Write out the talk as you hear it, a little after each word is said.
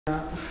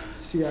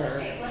CR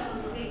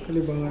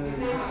Kalibangan.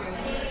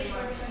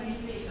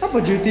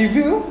 Apa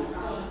JTV oh?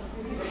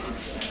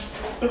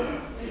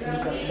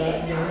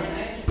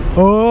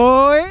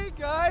 Oh hey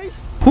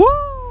guys! Woo!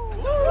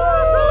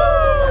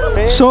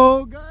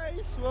 So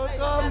guys,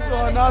 welcome to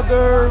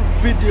another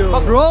video.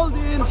 Roll the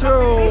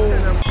intro.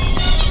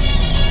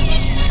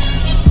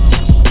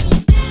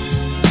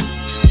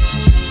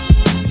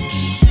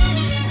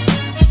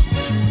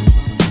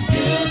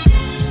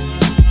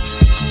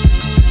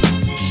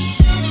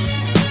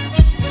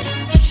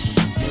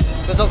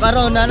 So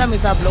karon na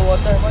namin sa blow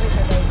water.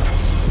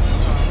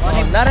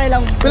 Naray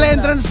lang. Pila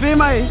entrance fee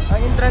may?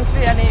 Ang entrance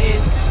fee ani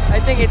is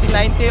I think it's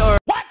 90 or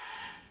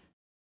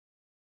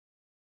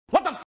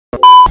What the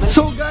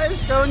So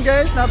guys, karon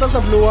guys, nata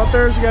sa Blue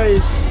Waters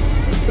guys.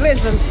 Pila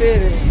entrance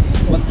fee?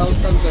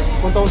 1,000 sir.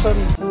 1,000.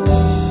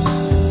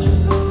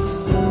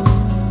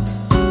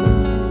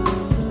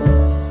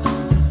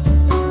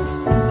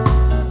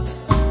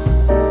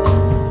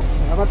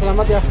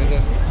 Salamat ya.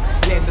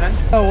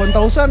 Entrance?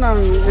 1,000 ang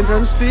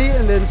entrance fee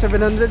and then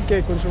 700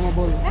 kay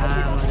consumable.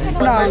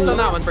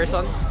 One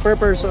person? Per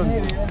person.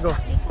 Go.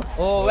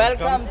 Oh,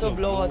 welcome to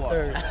Blow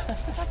Waters.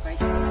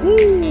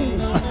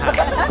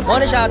 Mo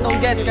na siya atong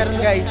guest karon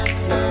guys.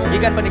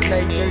 Gikan pa ni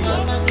Nigeria.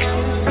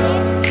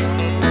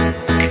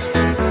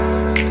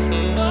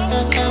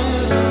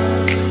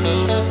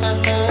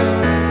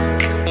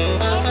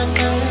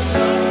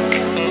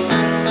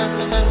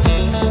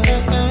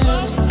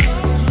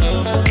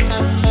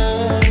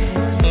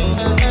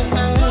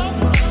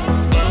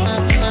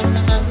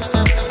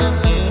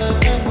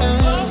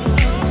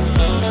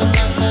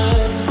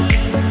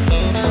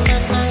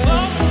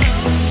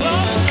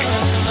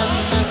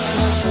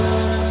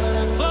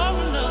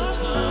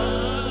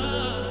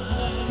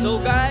 So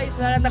guys,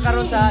 narata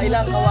karon sa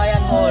ilang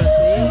kawayan halls.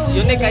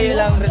 Yun ni kayo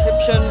lang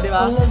reception, di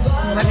ba?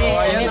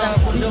 Ani lang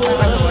pundo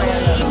ng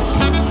kawayan.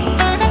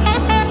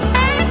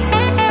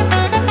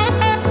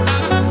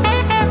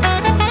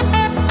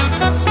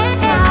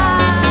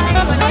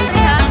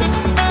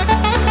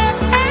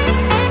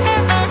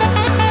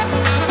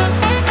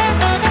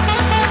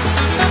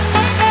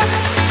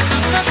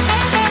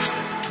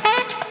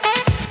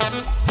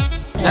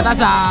 Nata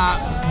sa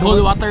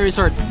Blue Water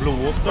Resort.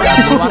 Blue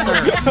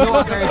Water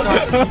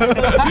Resort.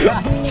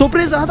 So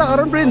Prince, ata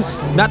karon Prince.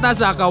 Nata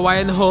sa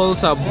Kawayan Hall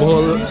sa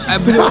Blue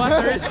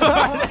Water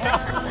Resort.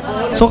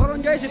 So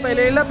karon guys,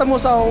 ipailayla tamo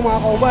sa akong mga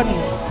kauban.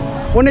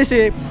 Una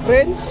si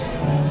Prince.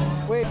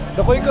 Wait,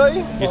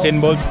 Dakoy-koy.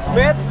 Usain Bolt.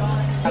 Bet.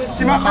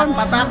 Si Makan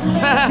Patak.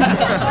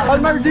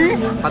 Almardi.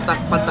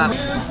 Patak.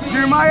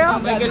 Jeremiah.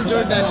 Michael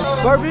Jordan.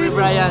 Barbie.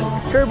 Brian.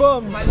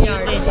 Kerbom.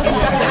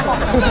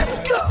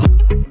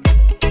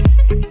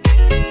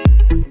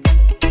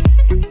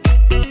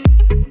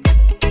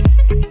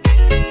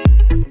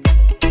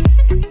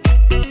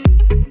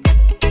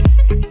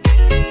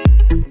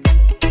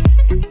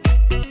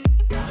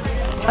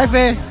 Hi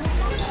Fe!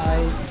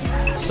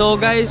 So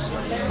guys,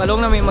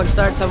 palong na may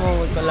mag-start sa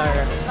mong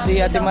Ocular.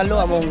 Si Ate Malo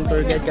among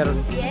tour guide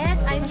karon.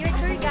 Yes, I'm your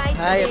tour guide.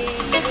 Hi.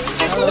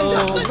 Hello.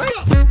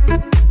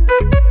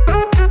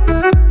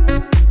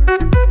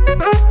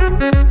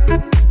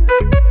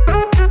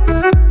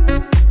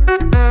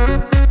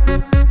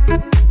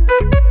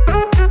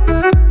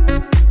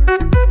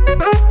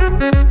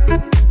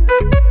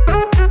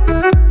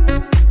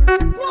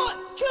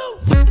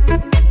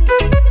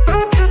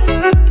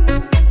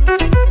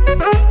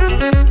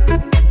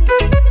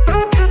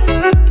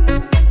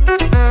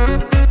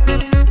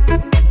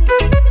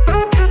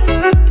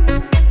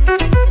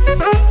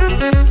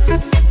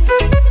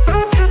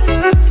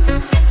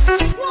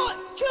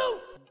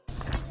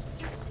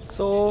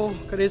 So,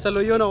 kani sa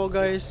Luyon ako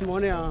guys,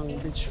 mo ni ang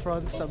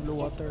beachfront sa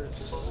Blue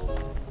Waters.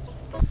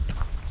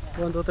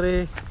 1, 2,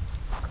 3.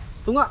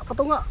 Tunga,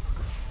 patunga.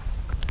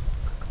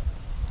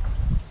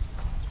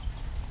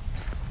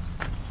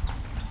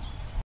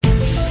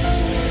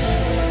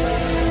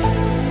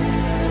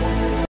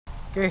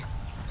 Okay.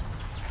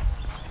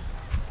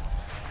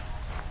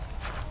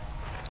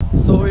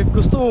 So, if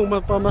gusto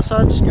mong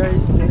magpa-massage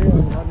guys, dito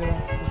ang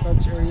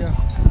massage area.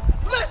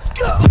 Let's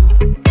go!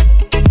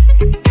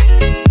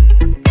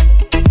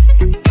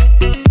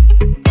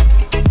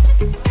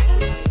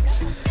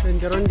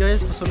 Karon guys,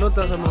 pasulod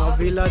ta sa mga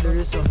villa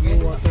diri sa Blue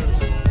Waters.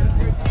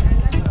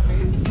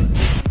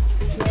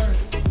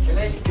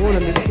 Oh,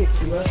 nandito.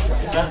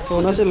 So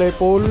na sila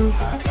pool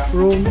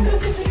room,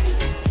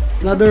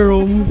 another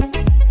room.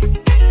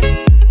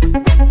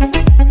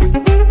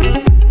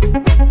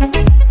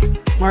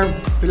 Marv,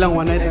 pilang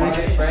one night na?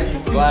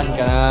 Kuan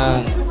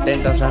ka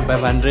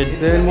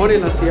 10,500. Then mo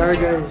rin ang CR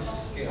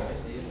guys.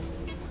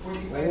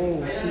 Oh,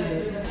 see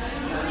that.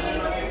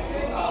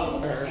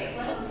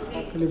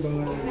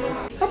 Kalibangan.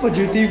 Apa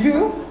JTV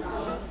oh?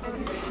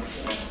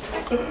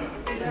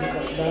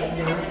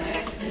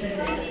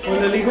 Kung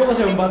naligo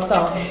kasi yung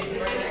bata,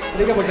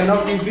 hindi ka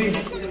maghanap TV.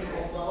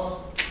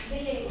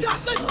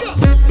 Let's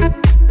go!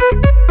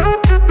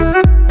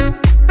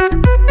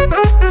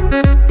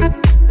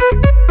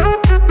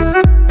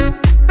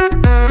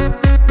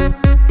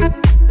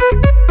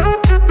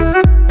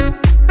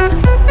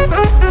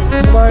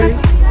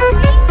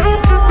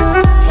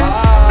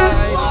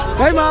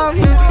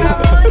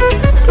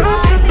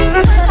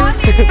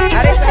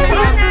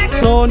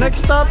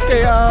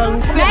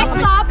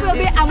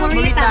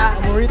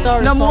 Amorita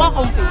Resort. Namuha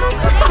kong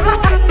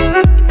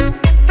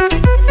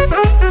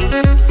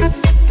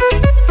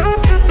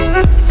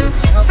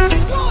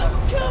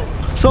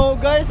So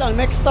guys,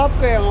 ang next stop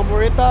kay ang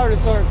Amorita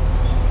Resort.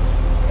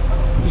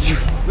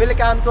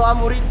 Welcome to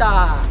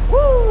Amorita.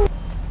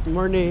 Good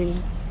morning.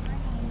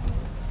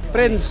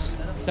 Prince,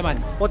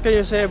 Saman. what can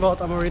you say about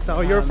Amorita?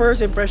 Or your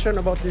first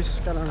impression about this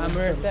kind of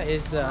Amorita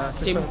is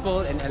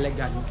simple and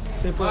elegant.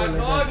 simple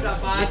and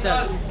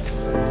elegant.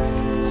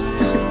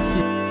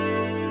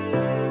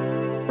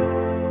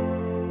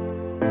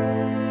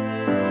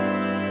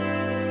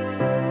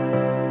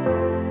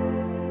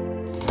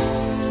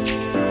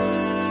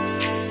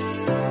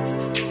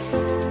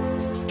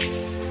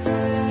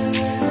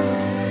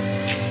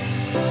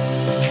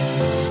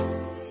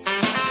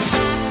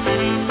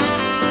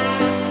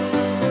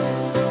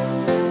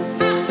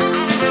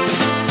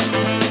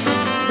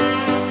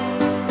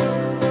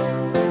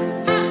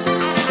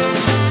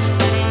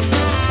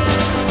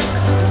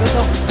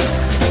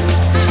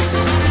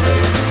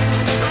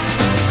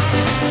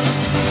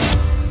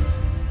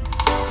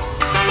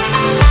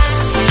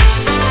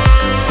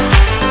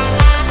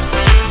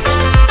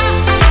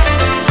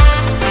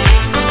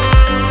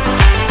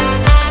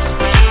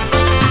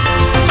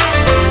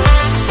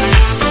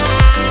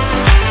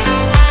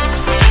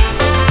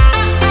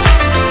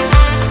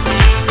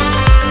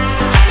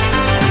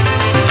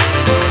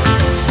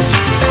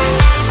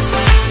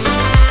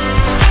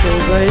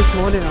 Guys,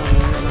 mo din ang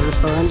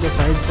restaurant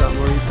beside sa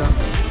Amorita.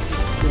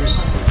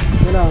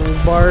 Yan ang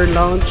bar,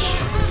 lounge.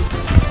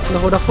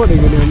 Dako-dako na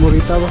yun yung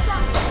Amorita ba?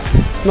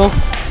 No?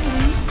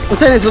 Ang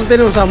sa'yo nasulti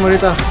mo sa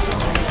Amorita?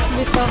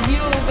 Dito,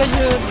 view,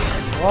 gyud.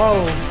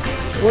 Wow!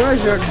 Wala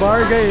siya,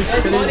 bar guys.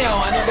 Guys, mo niya,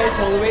 ano guys,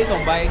 hallways o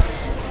bike.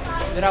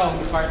 Dira,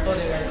 kwarto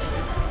nila.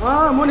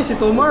 Ah, mo ni si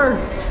Tomar.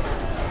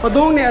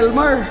 Padung ni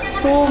Almar.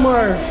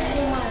 Tomar.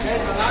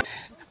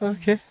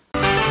 Okay.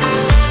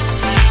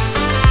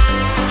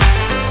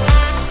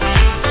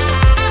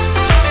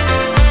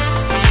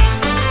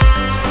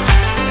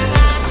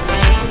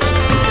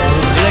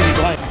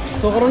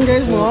 So karon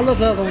guys, mahalot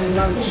sa atong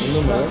lunch.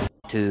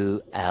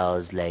 2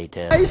 hours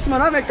later. Guys,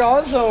 marami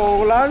ka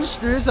so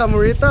lunch dito sa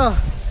Amorita.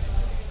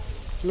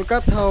 Look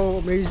at how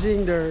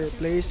amazing their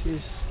place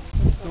is.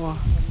 Diba?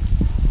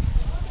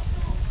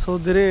 So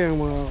dire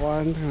ang mga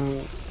kuan,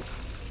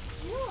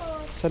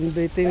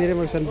 sunbathing, dire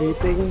mag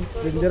sunbathing.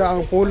 Then dire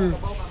ang pool.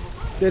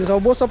 Then sa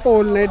ubos sa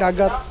pool na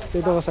dagat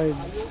dito ka side.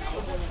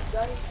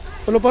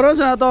 Pulo pa ron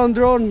sa nato ang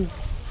drone.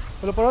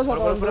 Pulo pa ron sa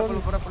nato ang drone.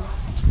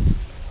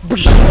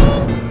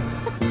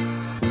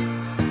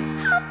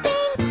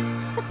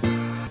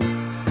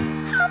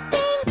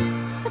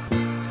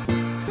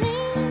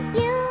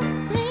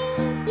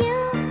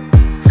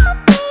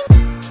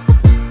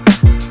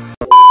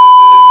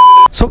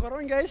 So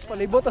karon guys,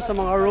 palibot sa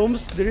mga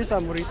rooms diri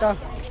sa Amorita.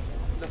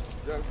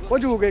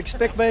 What you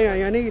expect ba nga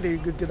yani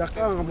good ka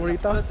ang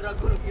Amorita?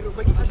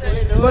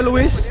 Diba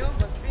Luis?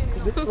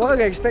 What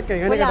ka expect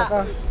kay yani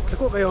ka?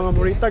 Ako kayo ang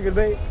Amorita gud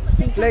ba?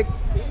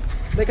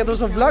 Like ato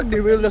sa vlog di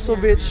Will the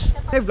Beach.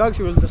 Hey vlog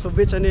si Will the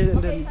Beach and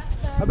then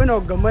abi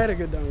no gamay ra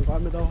gud ang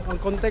kami daw.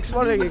 Ang context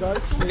mo lagi ka.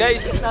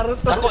 Guys,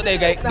 dako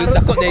day guys,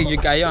 dako day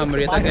gyud kayo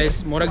Amorita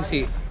guys, murag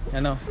si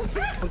ano.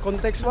 Ang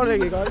context mo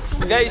lagi ka.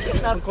 Guys,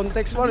 Ang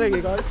context mo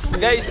lagi ka.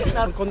 guys,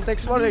 Ang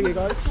context mo lagi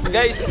ka.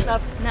 guys.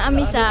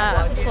 Naami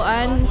sa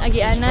kuan,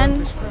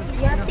 agianan.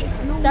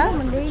 Sa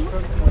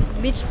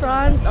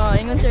beachfront. Oh,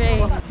 ingon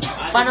sir.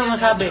 Paano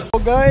masabi? So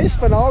guys,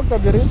 panawag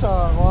ta diri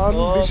sa kuan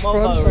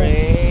beachfront. So,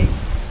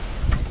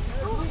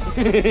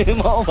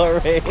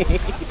 Maore.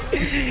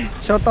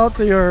 shout out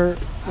to your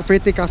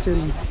pretty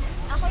cousin.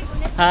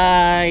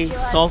 Hi,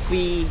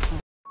 Sophie.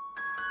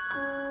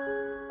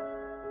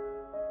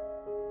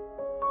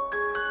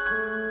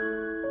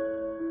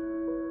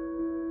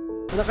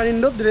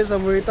 Nakanindot dire sa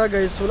Amorita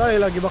guys, wala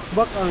nila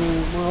gibakbak ang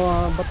mga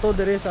bato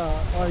dire sa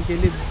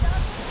gilid.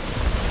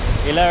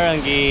 Ilarang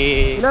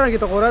gi. Ilan ang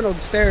gitukuran og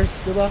stairs,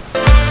 di ba?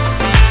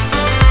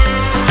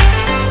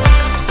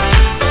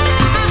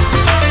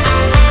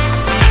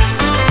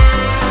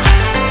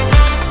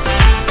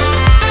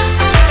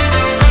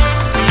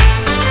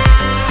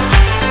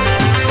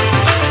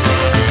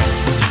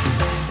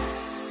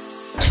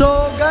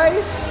 So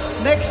guys,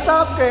 next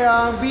stop kay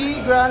ang B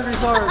Grand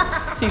Resort.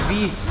 Si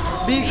V.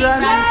 B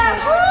Grand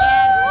Resort.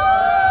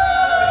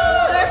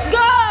 Let's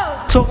go!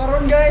 So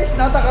karon guys,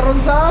 nata karon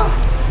sa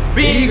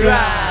Big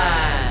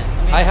Grand!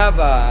 I have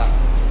a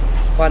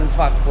fun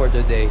fact for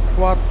today.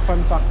 what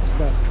fun fact is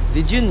that?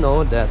 Did you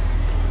know that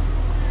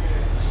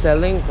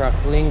selling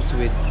cracklings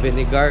with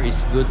vinegar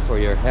is good for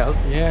your health?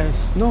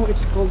 Yes. No,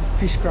 it's called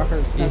fish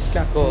crackers. not It's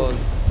cat food. called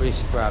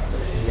fish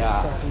crackers.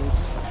 Yeah.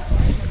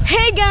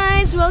 Hey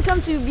guys,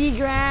 welcome to B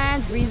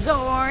Grand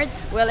Resort.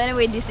 Well,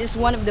 anyway, this is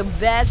one of the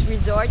best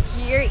resort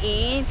here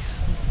in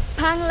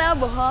Panglao,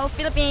 Bohol,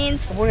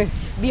 Philippines. Amo ni.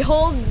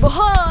 Behold,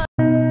 Bohol!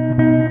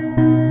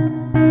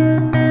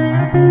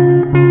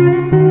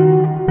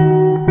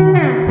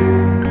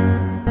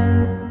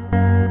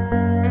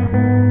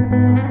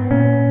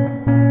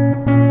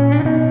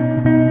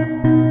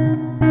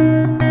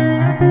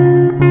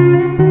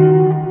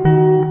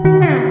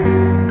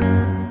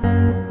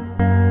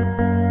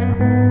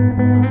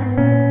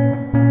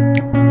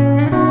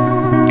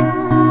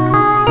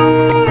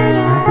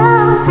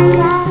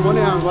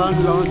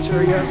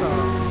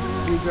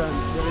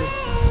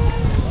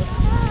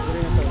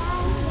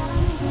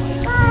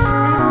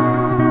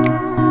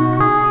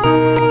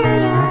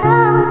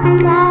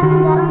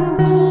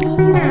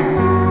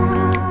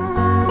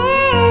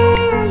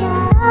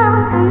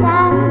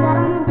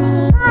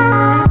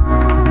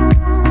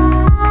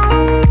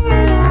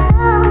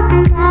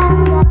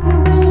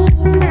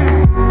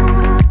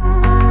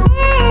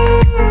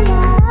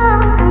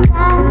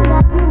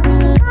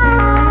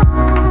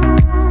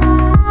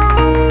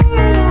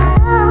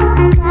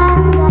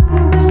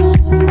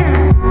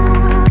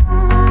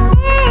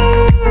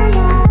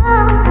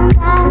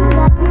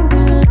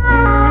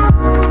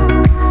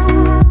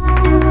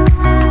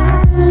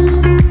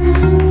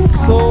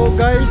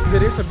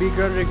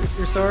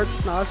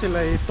 Naa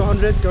sila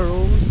 200 ka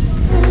rooms.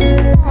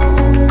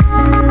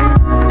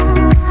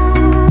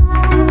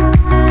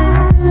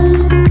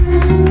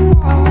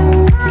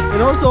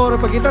 And also,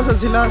 napagkita sa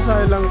sila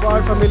sa ilang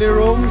family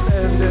rooms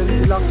and then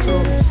deluxe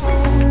rooms.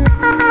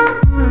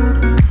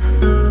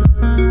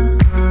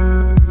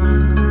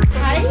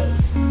 Hi!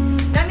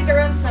 Dami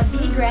karon sa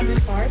Big Grand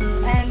Resort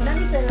and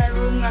dami sa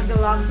room nga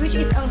deluxe which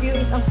is ang view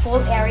is ang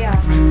pool area.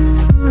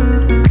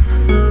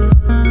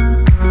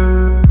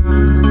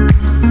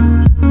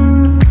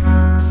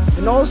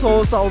 And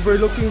also sa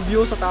overlooking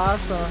view sa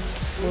taas sa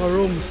mga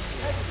rooms.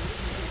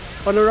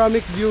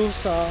 Panoramic view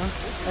sa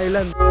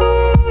island.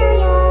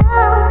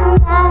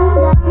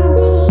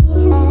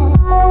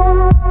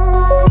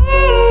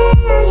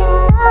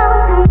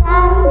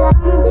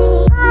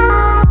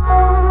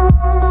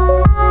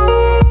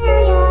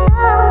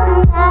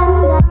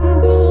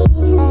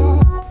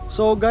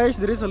 So guys,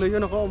 diri sa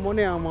Luyon ako mo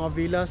ni ang mga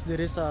villas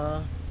diri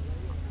sa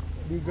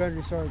Big Grand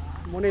Resort.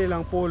 Mo ni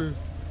ilang pool.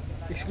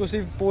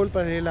 Exclusive pool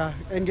pa nila.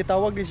 And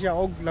gitawag din siya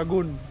og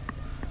lagoon.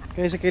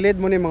 Kaya sa kilid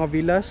mo ni mga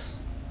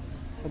villas.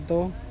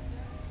 Ato.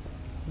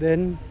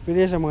 Then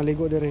pili sa mga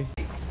ligo diri.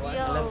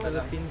 Alam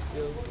Philippines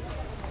yo.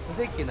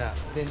 Kasi kina.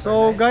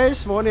 So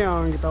guys, mo ni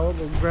ang gitawag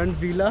og Grand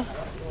Villa.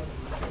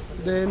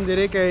 Then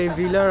diri kay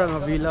Villa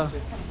ang villa.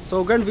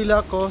 So Grand Villa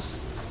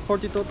cost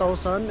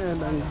 42,000 and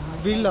ang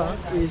villa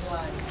is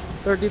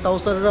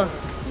 30,000 ra.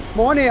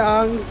 Mo ni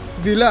ang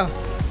villa.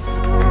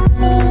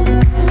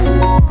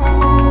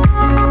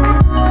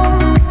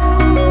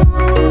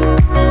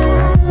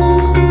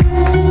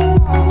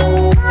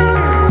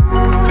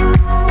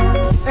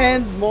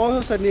 And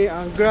mo sa ni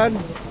ang Grand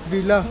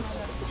Villa.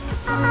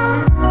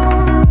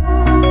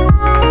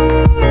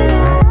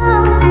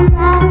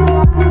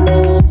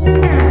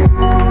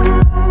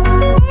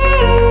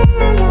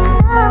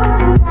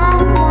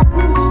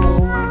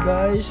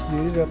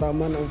 Dili na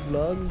taman ang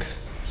vlog.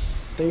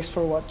 Thanks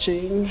for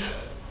watching.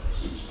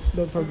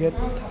 Don't forget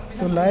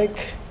to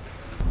like,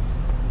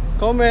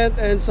 comment,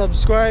 and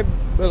subscribe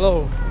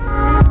below.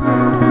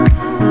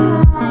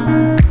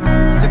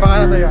 Si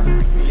pangalan tayo.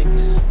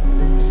 Felix.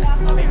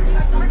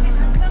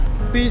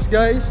 Peace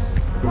guys.